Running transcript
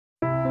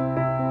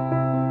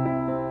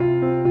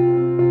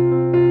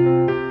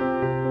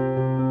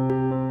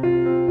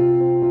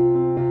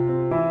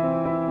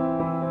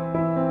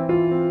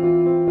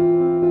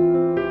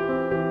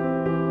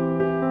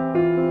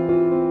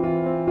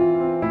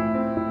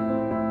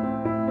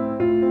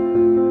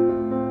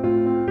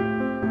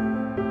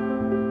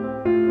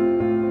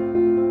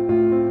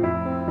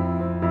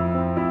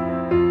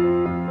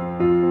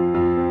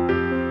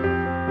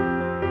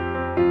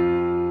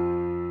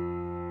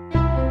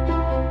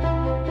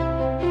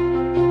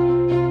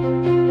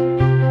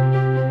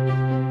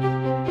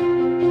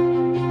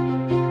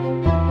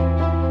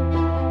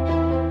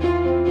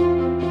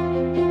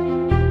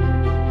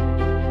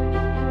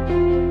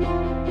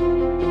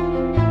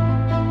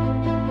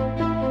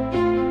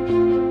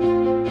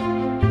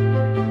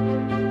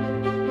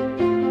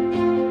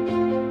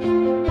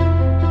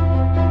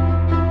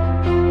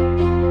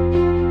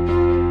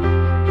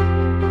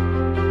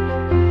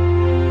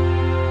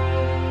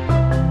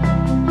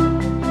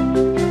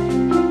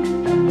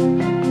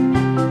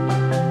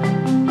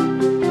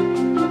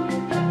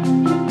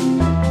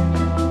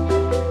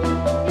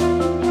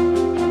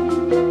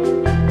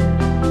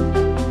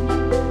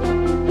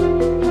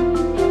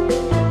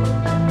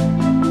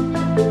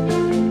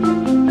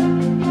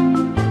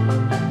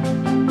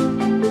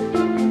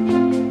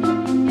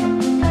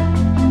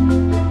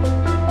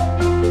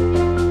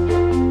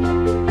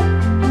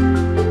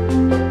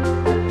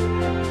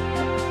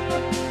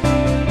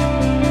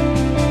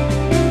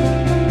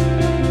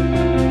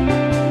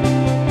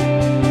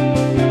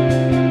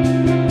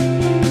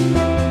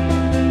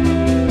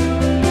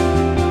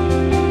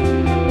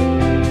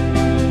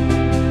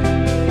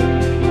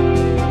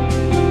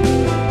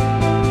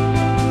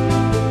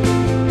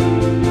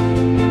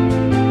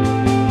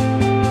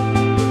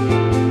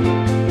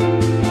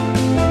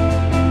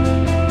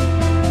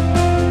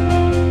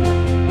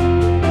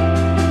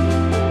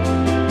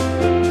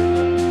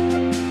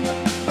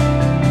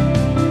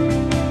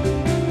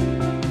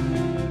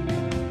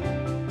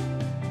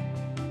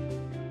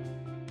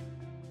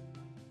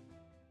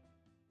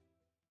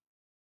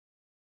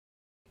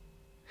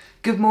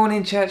Good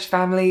morning, church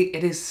family.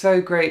 It is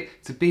so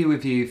great to be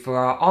with you for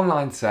our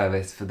online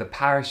service for the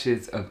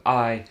parishes of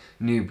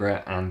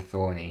Newborough and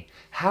Thorney.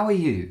 How are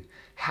you?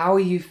 How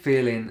are you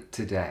feeling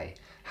today?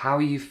 How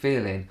are you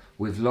feeling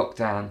with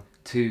lockdown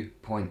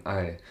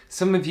 2.0?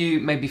 Some of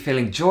you may be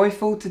feeling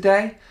joyful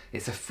today.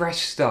 It's a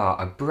fresh start,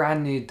 a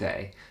brand new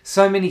day.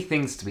 So many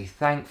things to be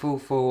thankful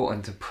for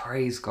and to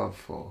praise God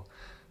for.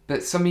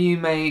 But some of you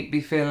may be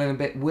feeling a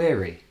bit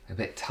weary, a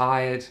bit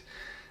tired,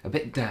 a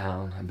bit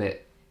down, a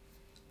bit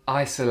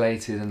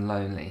isolated and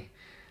lonely.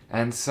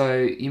 And so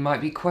you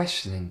might be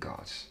questioning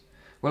God.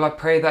 Well, I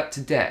pray that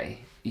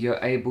today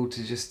you're able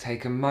to just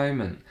take a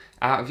moment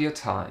out of your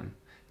time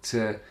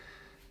to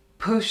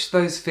push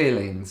those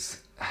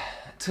feelings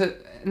to,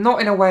 not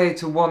in a way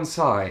to one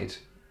side,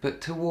 but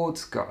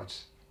towards God.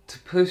 To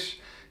push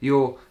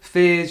your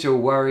fears, your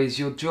worries,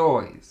 your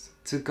joys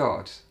to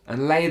God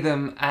and lay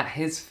them at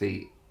His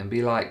feet and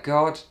be like,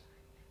 God,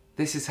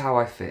 this is how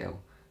I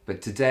feel,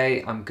 but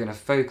today I'm going to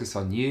focus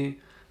on you,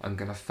 I'm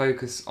going to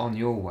focus on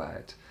your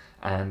word,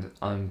 and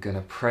I'm going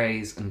to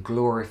praise and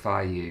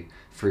glorify you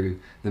through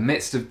the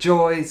midst of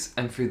joys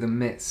and through the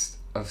midst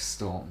of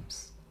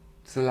storms.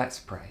 So let's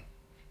pray.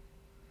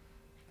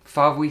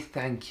 Father, we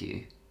thank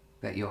you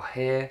that you're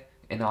here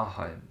in our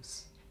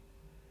homes.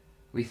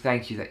 We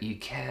thank you that you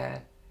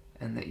care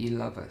and that you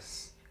love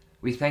us.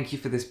 We thank you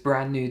for this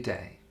brand new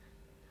day.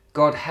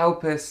 God,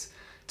 help us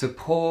to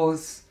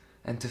pause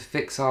and to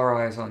fix our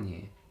eyes on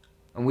you.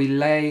 And we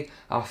lay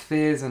our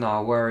fears and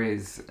our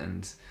worries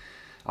and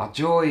our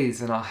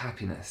joys and our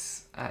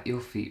happiness at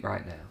your feet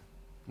right now.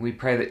 We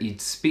pray that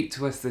you'd speak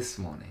to us this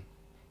morning.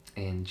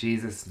 In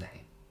Jesus'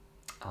 name,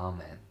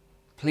 amen.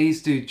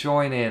 Please do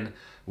join in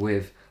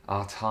with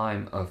our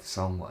time of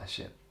song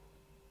worship.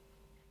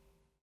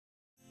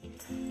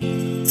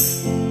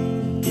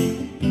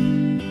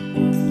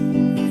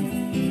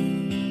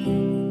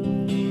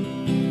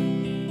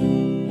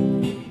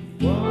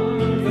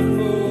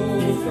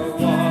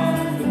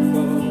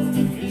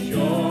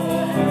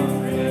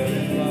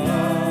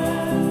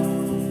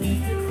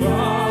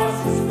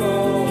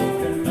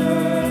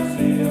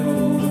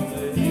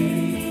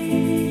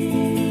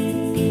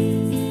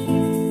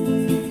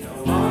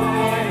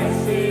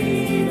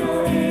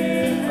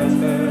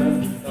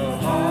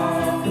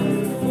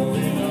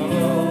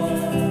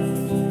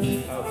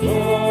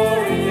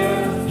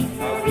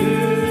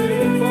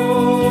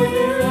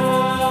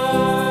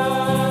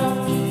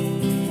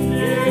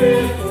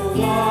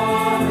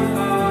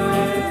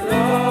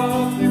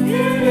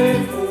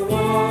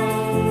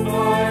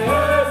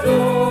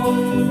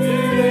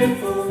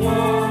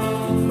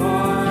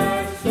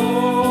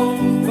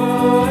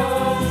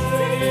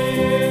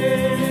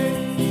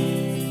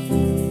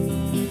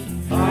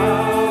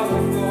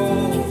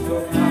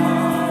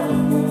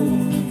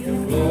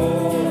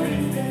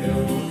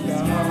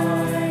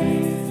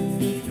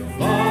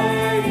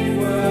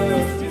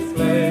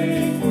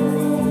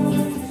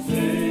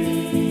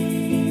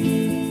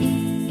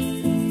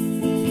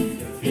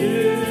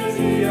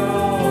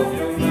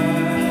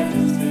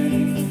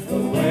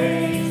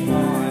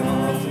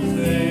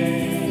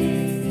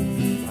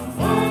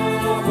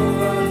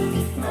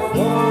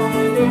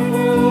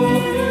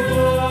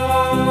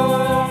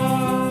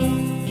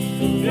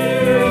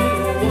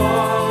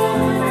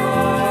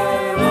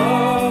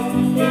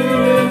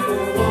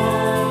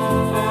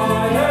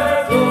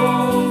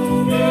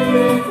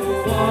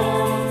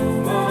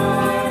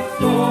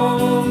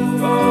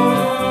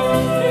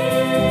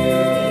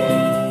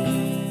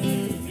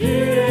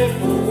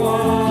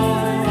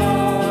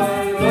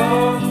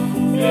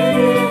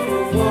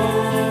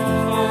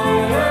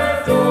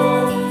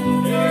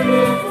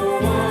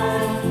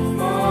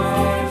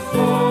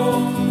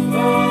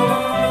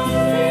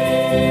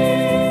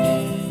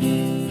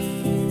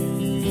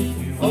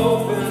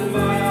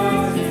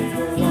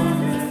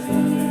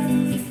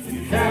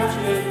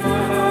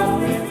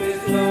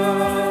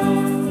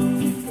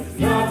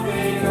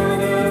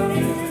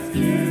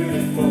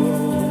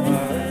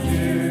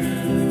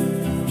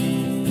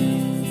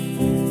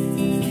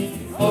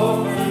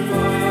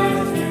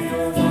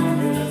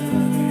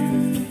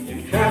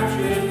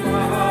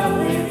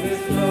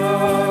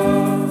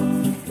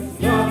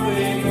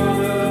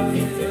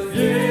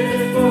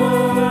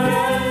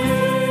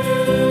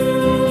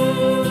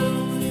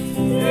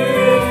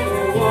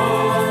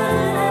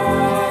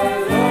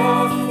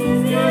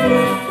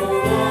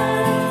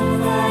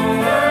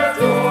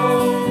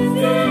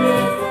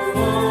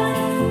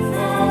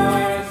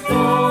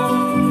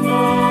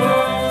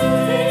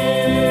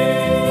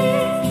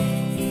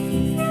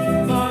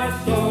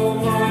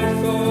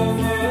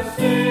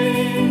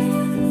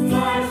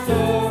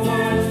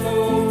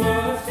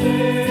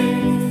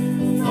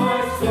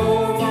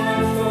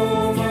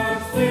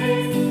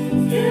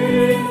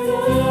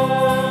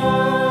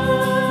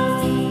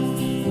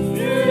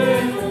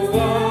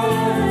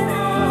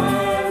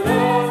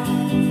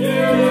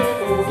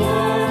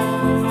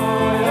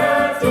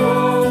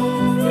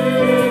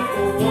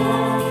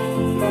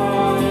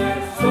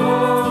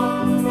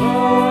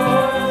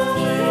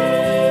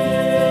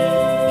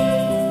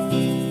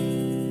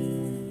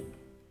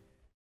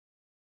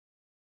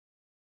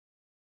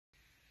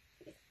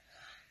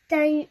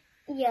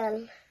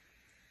 Daniel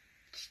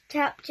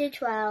chapter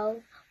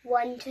 12,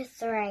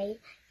 1-3.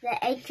 The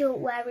angel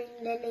wearing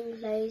linen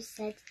clothes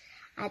said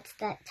at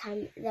that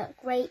time, the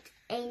great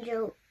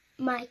angel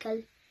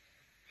Michael,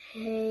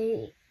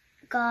 who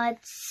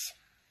guards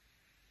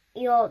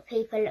your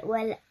people,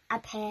 will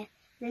appear.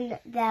 Then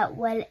there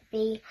will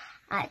be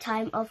a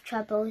time of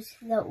troubles,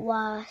 the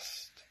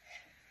worst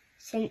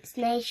since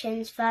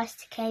nations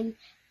first came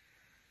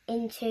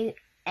into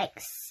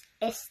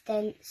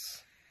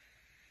existence.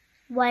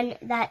 When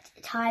that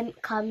time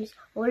comes,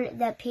 all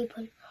the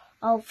people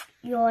of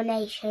your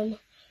nation,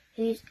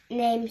 whose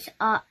names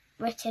are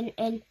written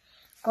in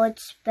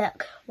God's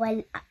book,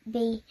 will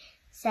be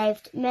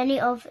saved. Many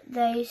of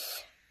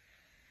those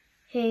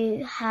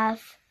who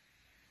have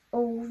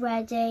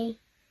already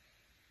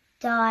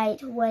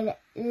died will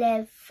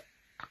live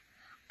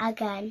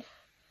again.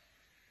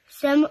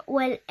 Some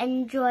will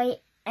enjoy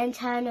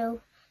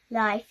eternal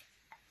life,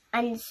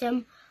 and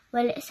some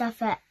will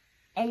suffer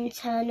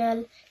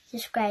eternal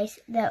disgrace.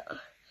 The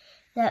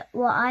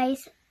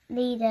wise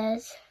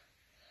leaders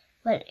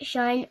will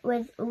shine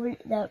with all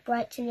the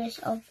brightness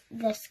of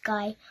the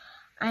sky,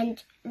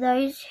 and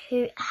those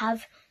who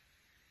have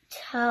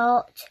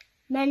taught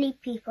many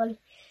people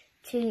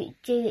to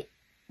do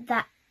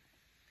that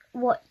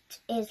what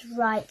is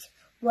right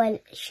will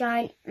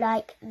shine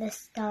like the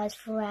stars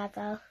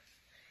forever.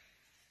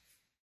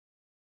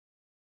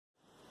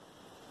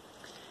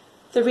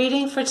 The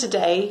reading for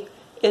today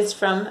is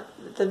from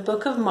the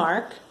book of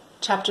Mark,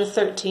 chapter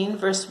 13,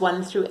 verse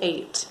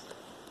 1-8.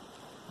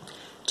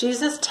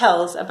 Jesus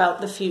tells about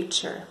the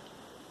future.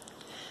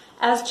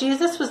 As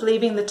Jesus was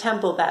leaving the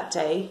temple that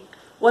day,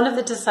 one of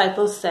the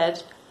disciples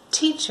said,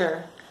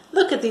 "Teacher,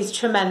 look at these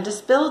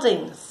tremendous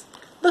buildings.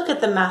 Look at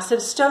the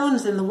massive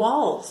stones in the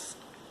walls."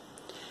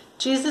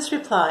 Jesus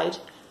replied,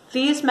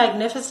 "These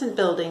magnificent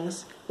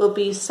buildings will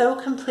be so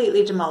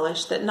completely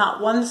demolished that not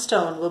one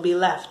stone will be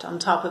left on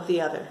top of the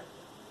other."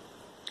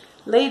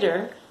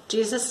 Later,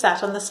 Jesus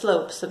sat on the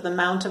slopes of the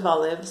Mount of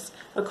Olives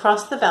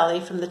across the valley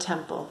from the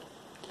temple.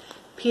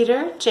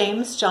 Peter,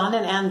 James, John,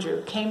 and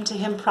Andrew came to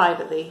him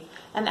privately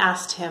and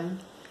asked him,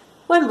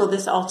 "When will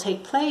this all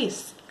take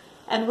place?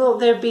 And will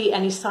there be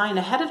any sign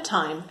ahead of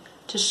time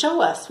to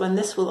show us when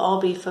this will all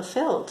be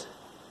fulfilled?"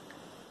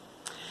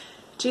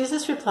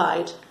 Jesus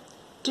replied,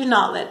 "Do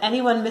not let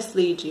anyone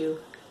mislead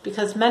you,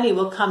 because many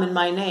will come in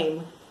my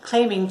name,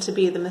 claiming to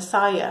be the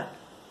Messiah.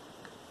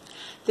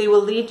 They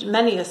will lead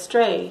many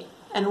astray,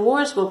 and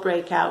wars will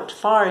break out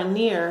far and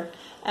near,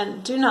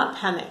 and do not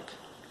panic.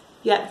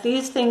 Yet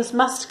these things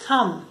must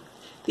come.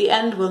 The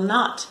end will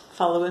not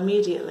follow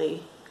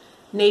immediately.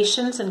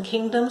 Nations and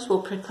kingdoms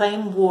will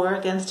proclaim war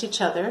against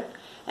each other,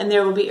 and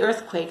there will be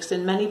earthquakes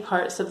in many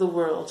parts of the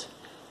world,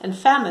 and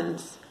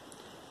famines.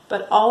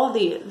 But all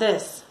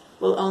this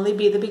will only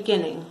be the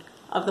beginning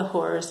of the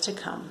horrors to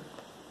come."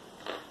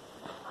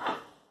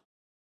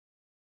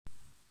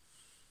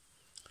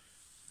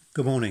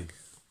 Good morning.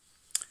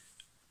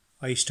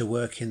 I used to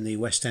work in the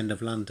West End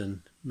of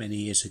London many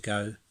years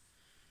ago,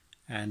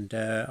 and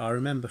I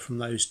remember from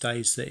those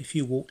days that if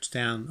you walked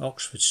down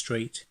Oxford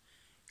Street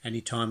any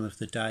time of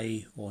the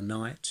day or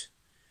night,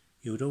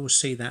 you would always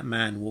see that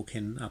man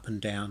walking up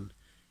and down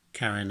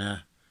carrying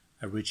a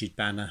rigid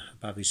banner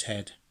above his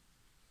head.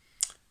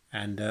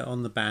 And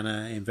on the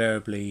banner,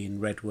 invariably in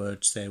red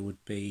words, there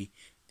would be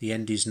 "The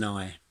end is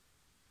nigh,"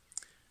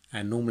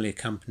 and normally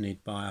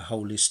accompanied by a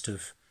whole list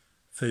of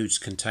foods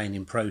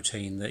containing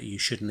protein that you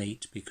shouldn't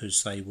eat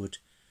because they would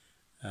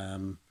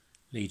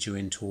lead you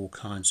into all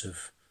kinds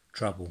of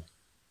trouble.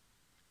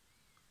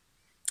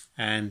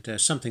 And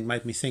something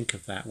made me think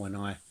of that when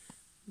I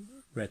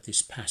read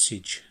this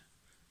passage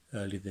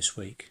early this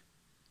week.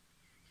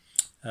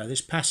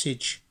 This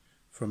passage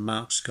from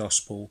Mark's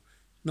Gospel,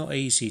 not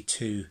easy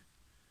to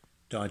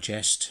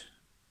digest,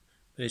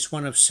 but it's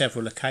one of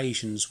several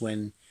occasions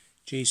when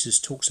Jesus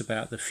talks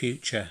about the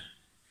future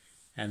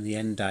and the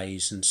end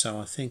days, and so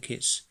I think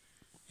it's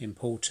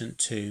important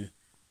to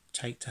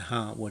take to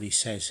heart what he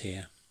says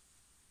here.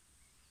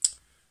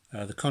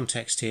 The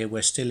context here,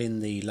 we're still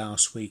in the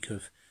last week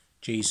of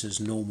Jesus'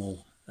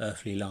 normal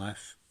earthly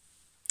life.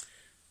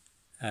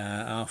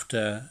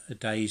 After a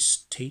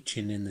day's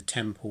teaching in the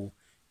temple,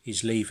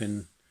 he's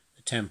leaving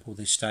the temple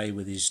this day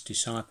with his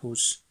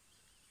disciples,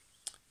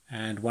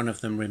 and one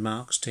of them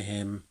remarks to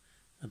him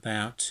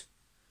about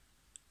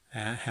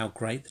how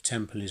great the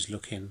temple is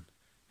looking,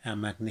 how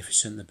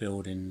magnificent the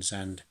buildings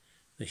and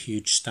the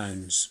huge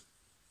stones.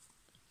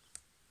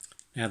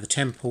 Now the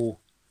temple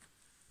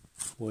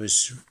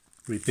was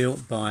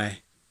rebuilt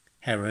by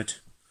Herod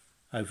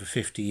over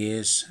 50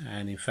 years,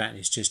 and in fact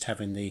it's just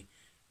having the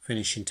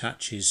finishing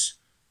touches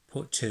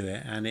put to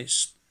it, and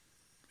it's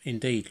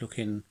indeed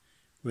looking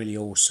really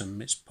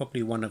awesome. It's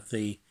probably one of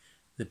the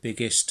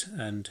biggest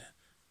and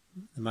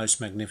the most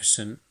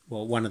magnificent,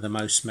 well, one of the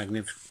most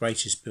magnificent,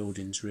 greatest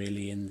buildings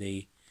really in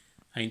the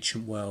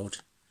ancient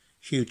world.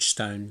 Huge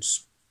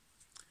stones.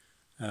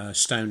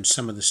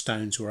 Some of the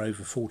stones were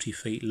over 40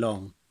 feet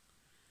long.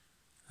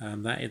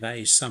 That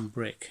is some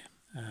brick,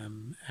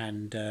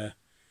 and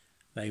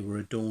they were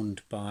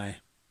adorned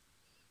by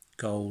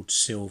gold,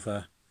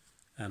 silver,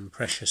 and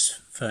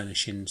precious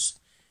furnishings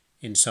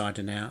inside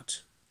and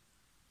out.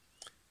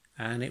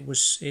 And it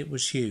was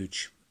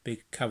huge,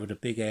 covered a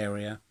big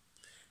area,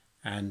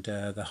 and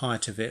the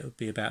height of it would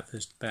be about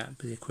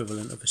the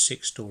equivalent of a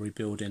 6-story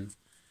building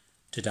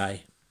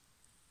today.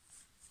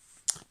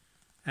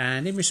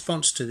 And in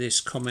response to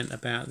this comment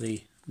about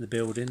the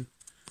building,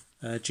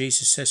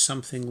 Jesus says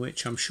something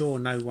which I'm sure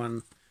no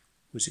one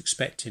was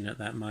expecting at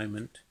that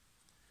moment,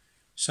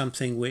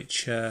 something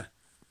which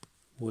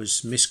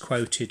was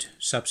misquoted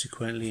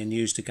subsequently and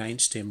used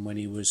against him when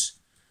he was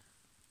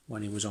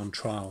on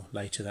trial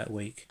later that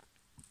week.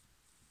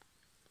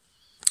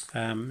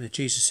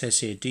 Jesus says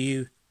here, do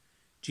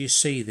you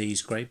see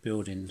these great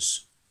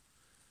buildings?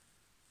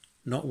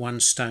 Not one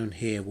stone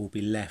here will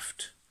be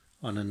left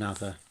on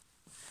another.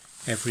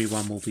 Every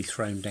one will be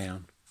thrown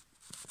down.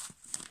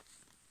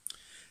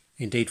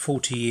 Indeed,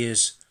 40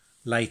 years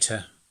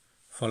later,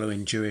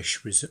 following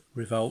Jewish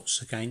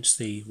revolts against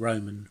the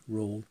Roman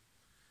rule,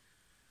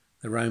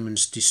 the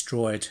Romans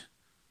destroyed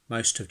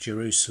most of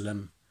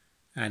Jerusalem,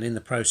 and in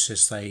the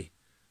process they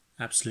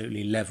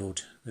absolutely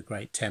levelled the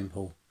great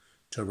temple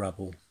to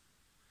rubble.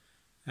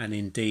 And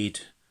indeed,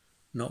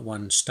 not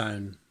one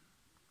stone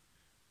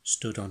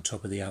stood on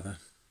top of the other.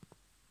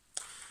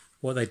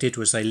 What they did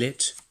was they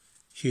lit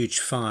huge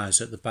fires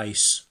at the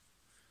base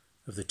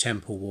of the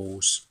temple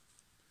walls,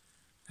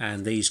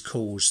 and these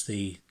caused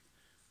the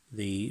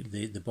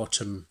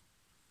bottom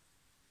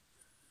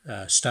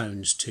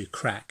stones to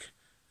crack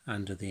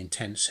under the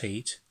intense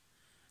heat,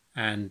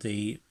 and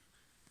the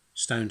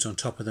stones on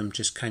top of them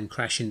just came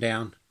crashing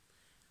down,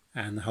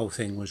 and the whole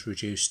thing was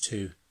reduced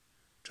to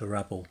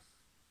rubble.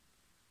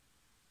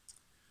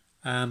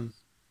 In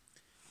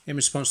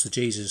response to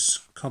Jesus'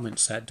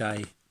 comments that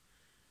day,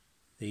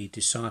 the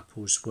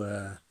disciples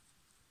were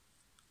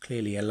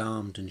clearly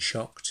alarmed and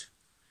shocked,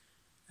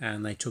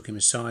 and they took him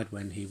aside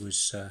when he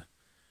was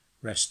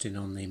resting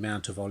on the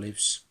Mount of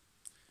Olives.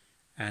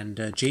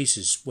 And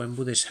Jesus, when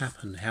will this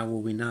happen? How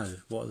will we know?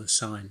 What are the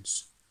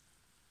signs?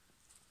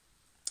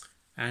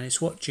 And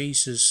it's what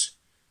Jesus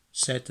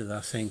said that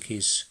I think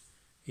is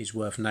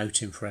worth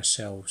noting for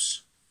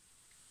ourselves.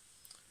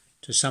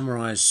 To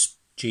summarise,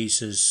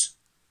 Jesus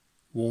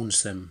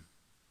warns them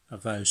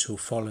of those who will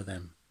follow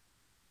them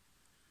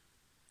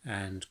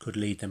and could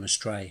lead them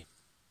astray.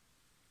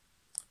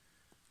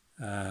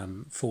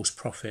 False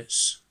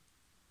prophets,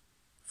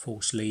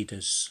 false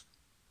leaders,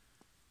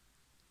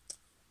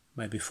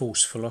 maybe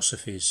false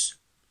philosophies.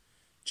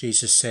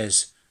 Jesus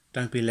says,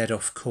 don't be led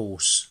off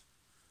course.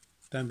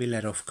 Don't be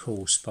led off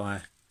course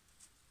by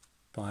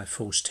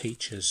false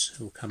teachers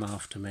who will come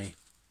after me.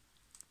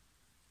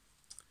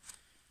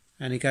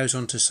 And he goes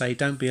on to say,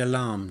 don't be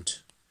alarmed.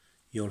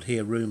 You'll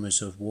hear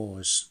rumours of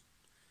wars,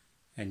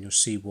 and you'll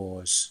see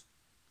wars.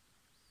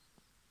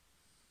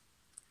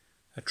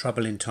 A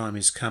troubling time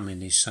is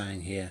coming, he's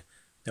saying here.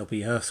 There'll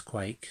be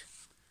earthquake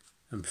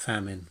and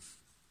famine.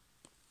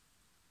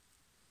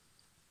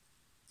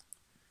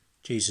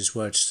 Jesus'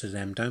 words to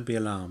them, don't be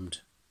alarmed.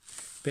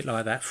 A bit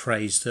like that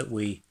phrase that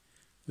we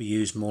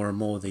use more and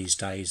more these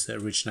days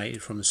that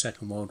originated from the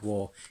Second World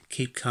War.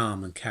 Keep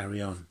calm and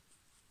carry on.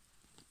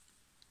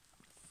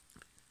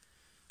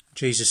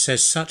 Jesus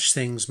says such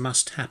things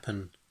must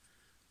happen,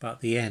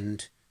 but the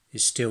end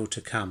is still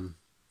to come.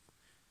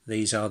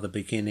 These are the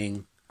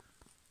beginning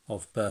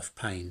of birth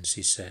pains,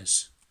 he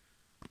says.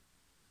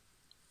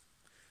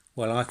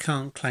 Well, I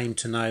can't claim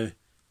to know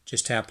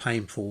just how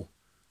painful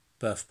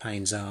birth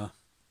pains are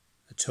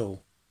at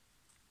all,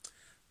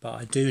 but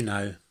I do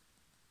know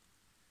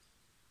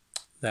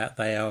that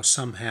they are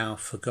somehow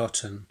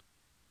forgotten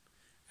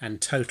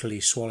and totally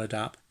swallowed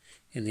up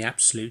in the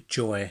absolute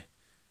joy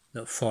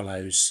that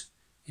follows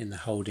in the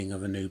holding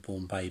of a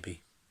newborn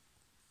baby.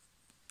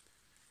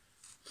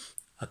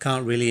 I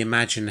can't really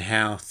imagine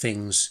how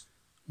things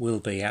will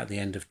be at the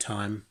end of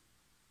time,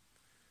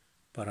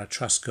 but I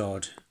trust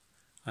God,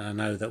 and I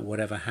know that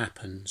whatever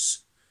happens,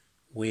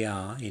 we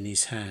are in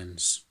his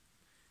hands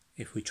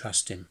if we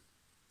trust him.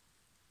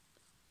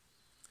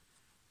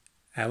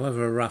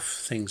 However rough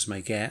things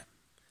may get,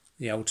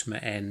 the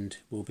ultimate end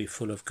will be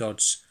full of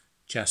God's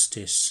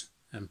justice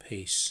and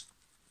peace.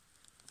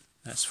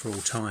 That's for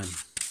all time.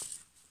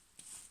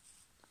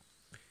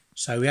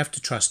 So we have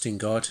to trust in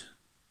God,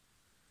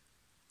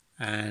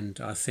 and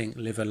I think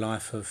live a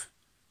life of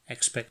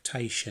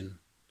expectation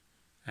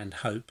and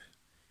hope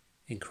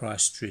in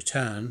Christ's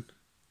return,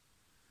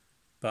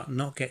 but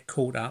not get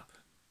caught up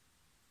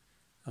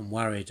and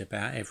worried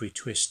about every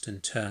twist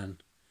and turn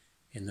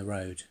in the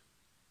road.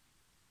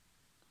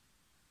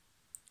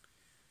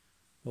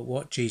 But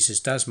what Jesus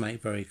does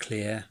make very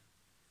clear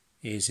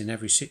is in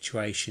every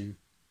situation,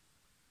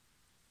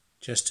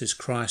 just as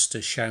Christ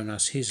has shown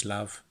us his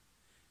love,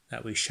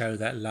 that we show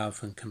that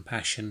love and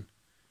compassion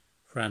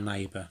for our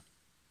neighbour.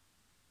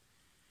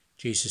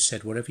 Jesus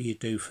said, whatever you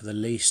do for the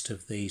least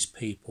of these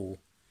people,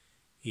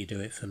 you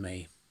do it for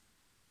me.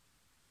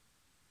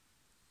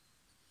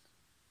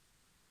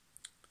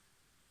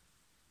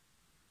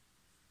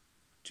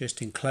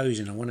 Just in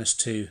closing, I want us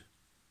to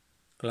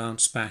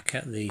glance back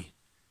at the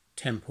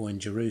temple in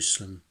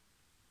Jerusalem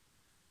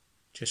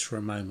just for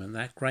a moment.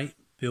 That great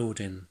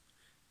building,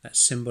 that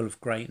symbol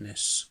of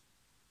greatness,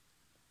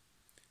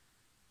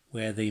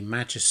 where the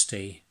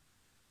majesty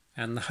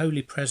and the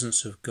holy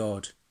presence of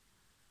God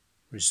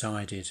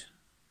resided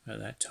at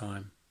that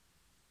time.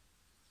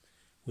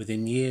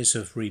 Within years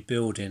of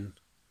rebuilding,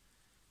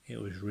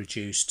 it was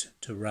reduced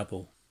to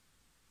rubble.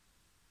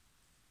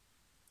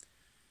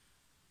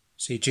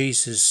 See,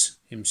 Jesus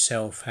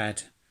himself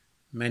had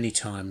many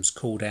times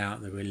called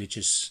out the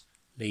religious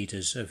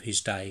leaders of his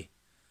day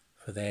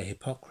for their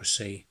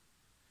hypocrisy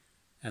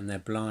and their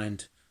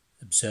blind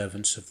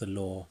observance of the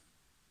law,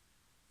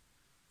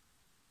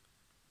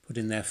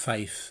 putting their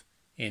faith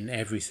in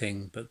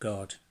everything but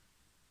God,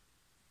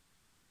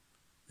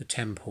 the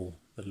temple,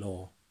 the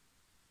law.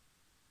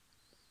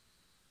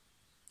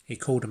 He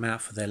called them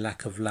out for their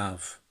lack of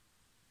love,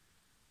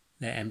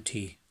 their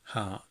empty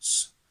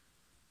hearts.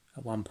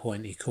 At one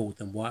point he called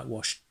them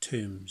whitewashed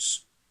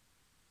tombs.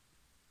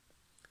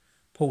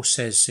 Paul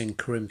says in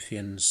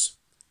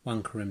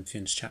 1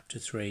 Corinthians chapter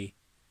 3,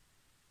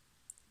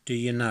 "Do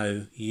you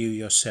know you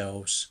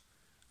yourselves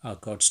are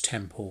God's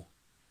temple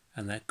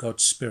and that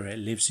God's Spirit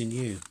lives in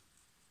you?"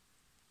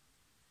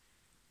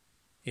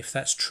 If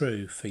that's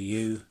true for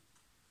you,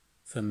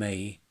 for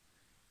me,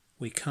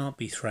 we can't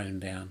be thrown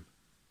down.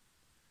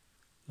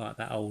 Like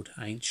that old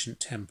ancient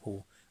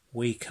temple,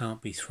 we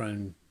can't be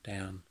thrown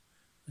down,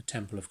 the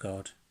temple of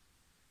God,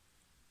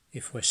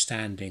 if we're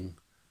standing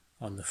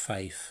on the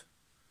faith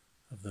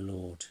of the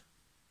Lord.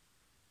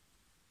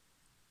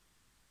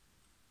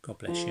 God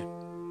bless you.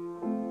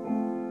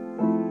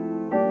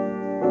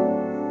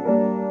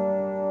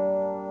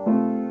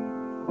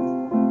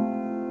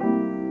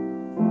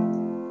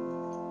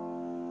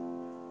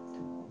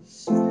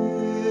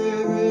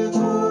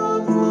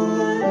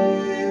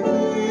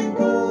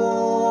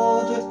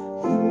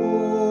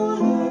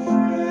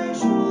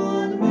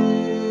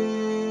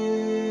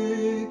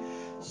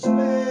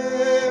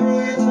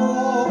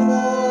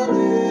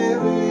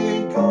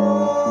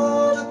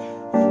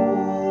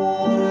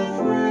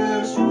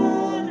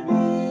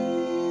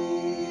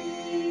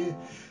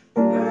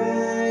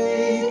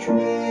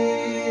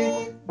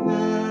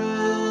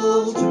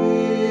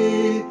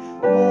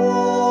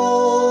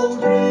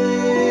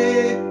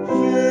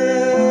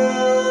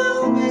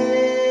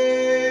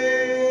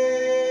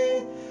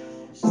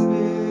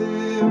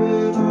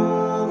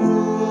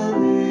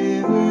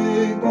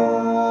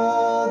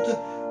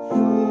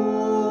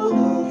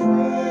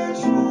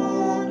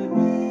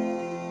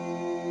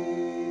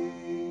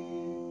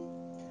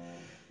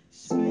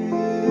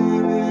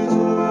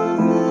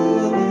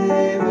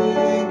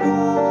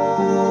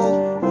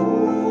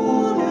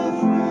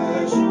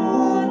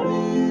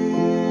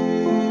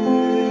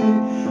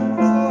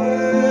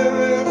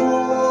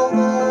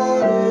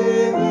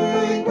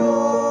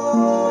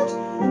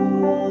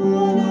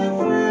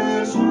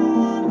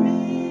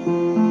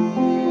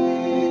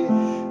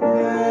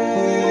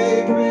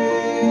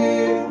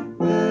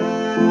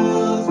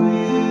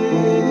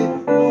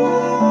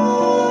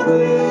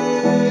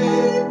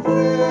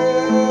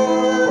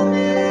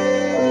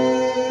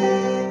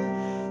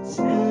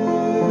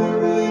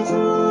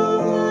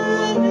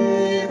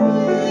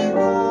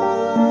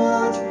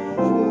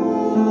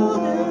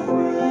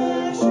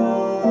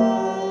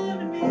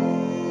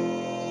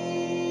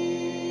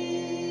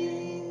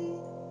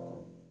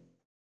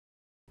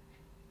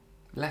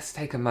 Let's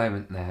take a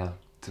moment now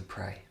to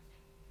pray.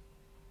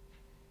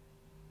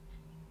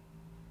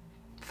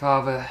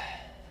 Father,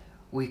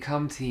 we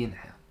come to you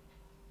now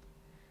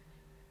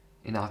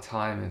in our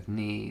time of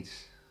need,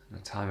 in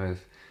a time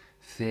of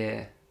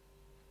fear,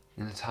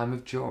 in a time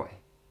of joy.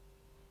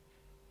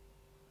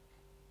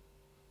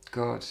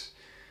 God,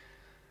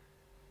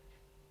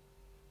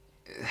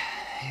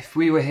 if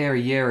we were here a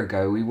year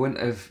ago, we wouldn't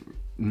have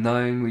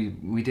known,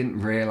 we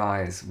didn't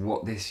realise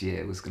what this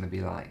year was going to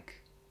be like.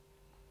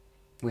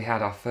 We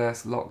had our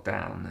first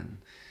lockdown and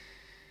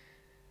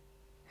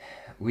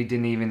we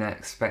didn't even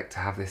expect to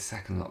have this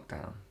second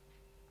lockdown.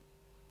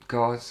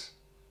 God,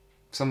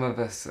 some of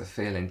us are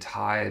feeling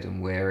tired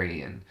and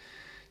weary and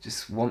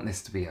just want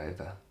this to be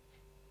over.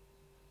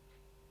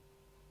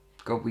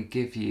 God, we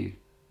give you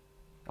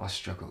our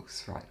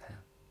struggles right now.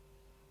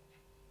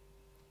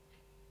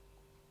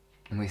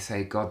 And we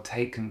say, God,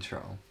 take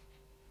control.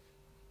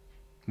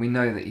 We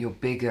know that you're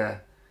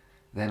bigger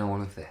than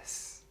all of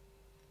this,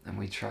 and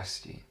we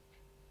trust you.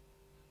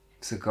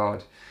 So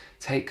God,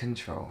 take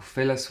control.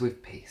 Fill us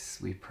with peace,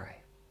 we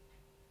pray.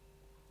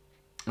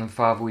 And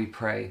Father, we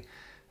pray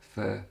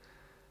for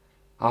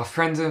our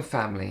friends and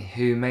family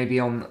who may be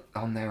on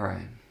their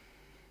own.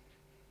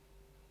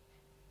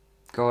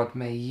 God,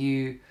 may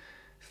you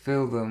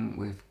fill them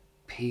with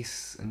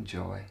peace and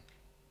joy.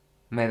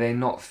 May they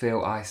not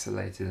feel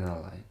isolated and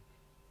alone.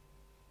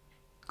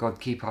 God,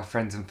 keep our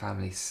friends and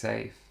family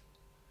safe.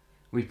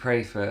 We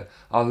pray for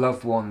our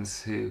loved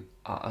ones who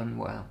are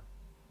unwell.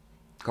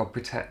 God,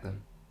 protect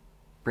them.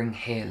 Bring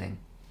healing.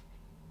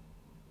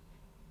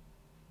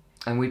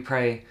 And we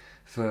pray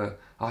for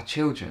our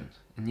children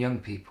and young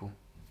people.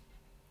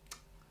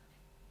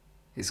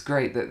 It's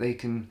great that they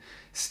can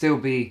still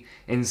be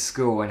in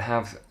school and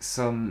have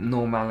some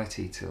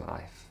normality to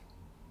life.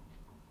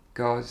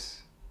 God,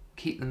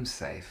 keep them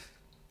safe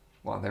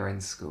while they're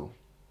in school.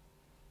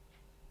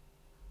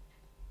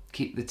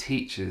 Keep the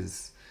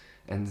teachers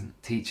and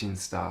teaching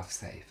staff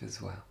safe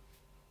as well.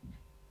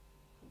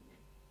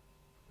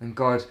 And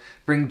God,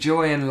 bring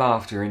joy and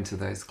laughter into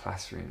those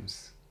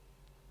classrooms.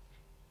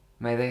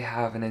 May they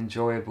have an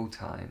enjoyable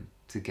time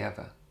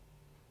together.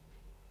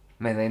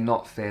 May they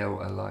not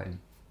feel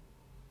alone.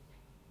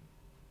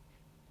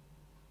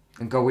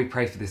 And God, we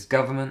pray for this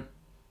government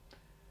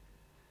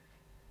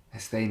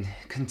as they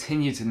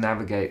continue to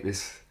navigate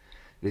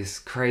this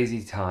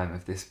crazy time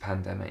of this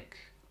pandemic,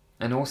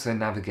 and also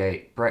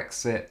navigate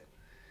Brexit,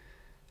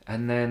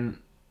 and then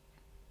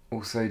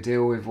also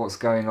deal with what's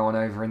going on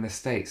over in the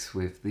States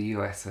with the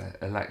US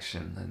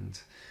election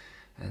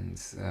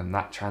and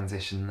that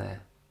transition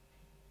there.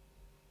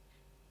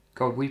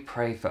 God, we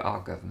pray for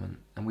our government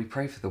and we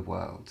pray for the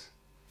world.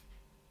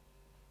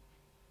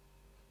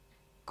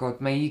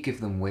 God, may you give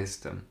them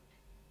wisdom.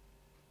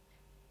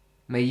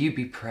 May you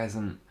be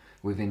present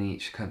within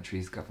each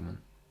country's government.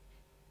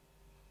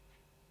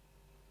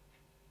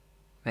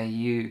 May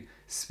you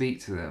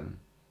speak to them.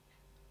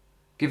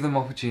 Give them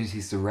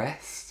opportunities to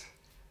rest.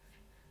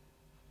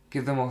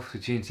 Give them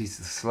opportunities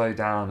to slow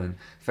down and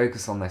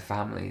focus on their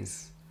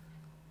families.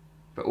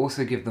 But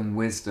also give them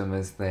wisdom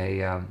as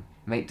they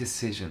make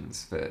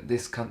decisions for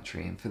this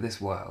country and for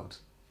this world.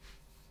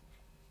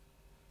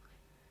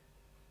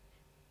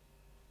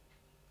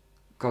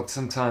 God,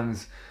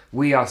 sometimes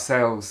we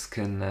ourselves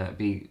can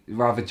be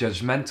rather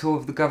judgmental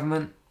of the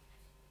government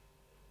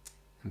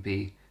and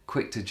be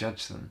quick to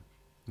judge them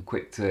and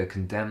quick to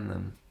condemn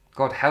them.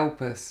 God,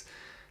 help us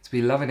to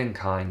be loving and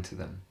kind to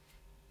them,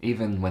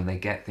 even when they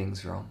get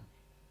things wrong.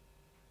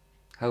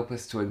 Help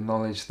us to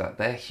acknowledge that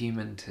they're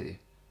human too,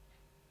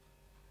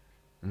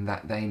 and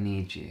that they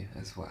need you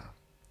as well.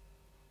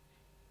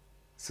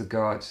 So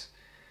God,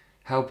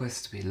 help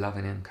us to be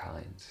loving and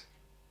kind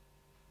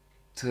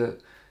to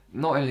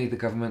not only the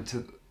government,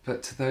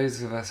 but to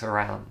those of us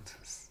around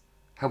us.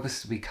 Help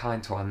us to be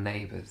kind to our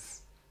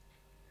neighbours.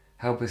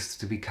 Help us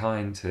to be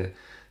kind to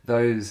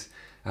those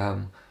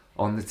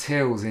on the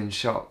tills in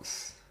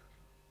shops,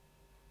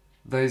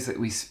 those that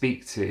we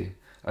speak to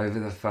over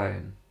the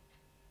phone,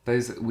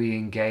 those that we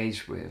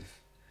engage with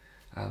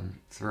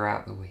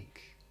throughout the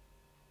week.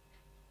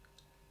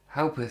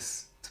 Help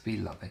us to be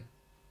loving.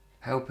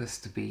 Help us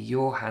to be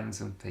your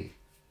hands and feet.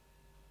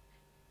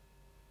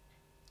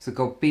 So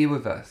God, be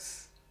with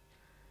us.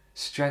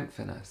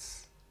 Strengthen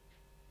us.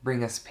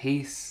 Bring us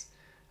peace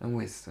and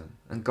wisdom.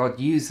 And God,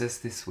 use us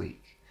this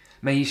week.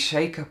 May you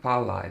shake up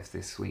our lives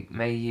this week.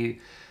 May you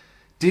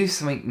do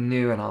something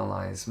new in our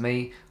lives.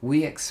 May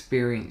we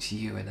experience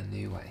you in a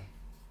new way.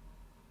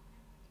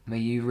 May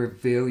you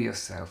reveal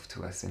yourself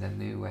to us in a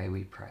new way,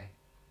 we pray.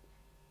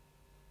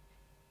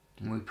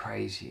 And we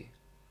praise you.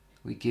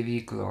 We give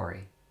you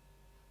glory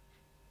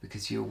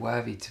because you're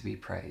worthy to be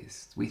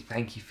praised. We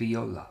thank you for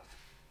your love.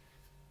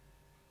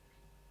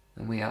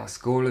 And we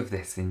ask all of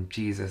this in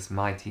Jesus'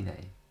 mighty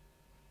name.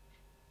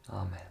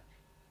 Amen.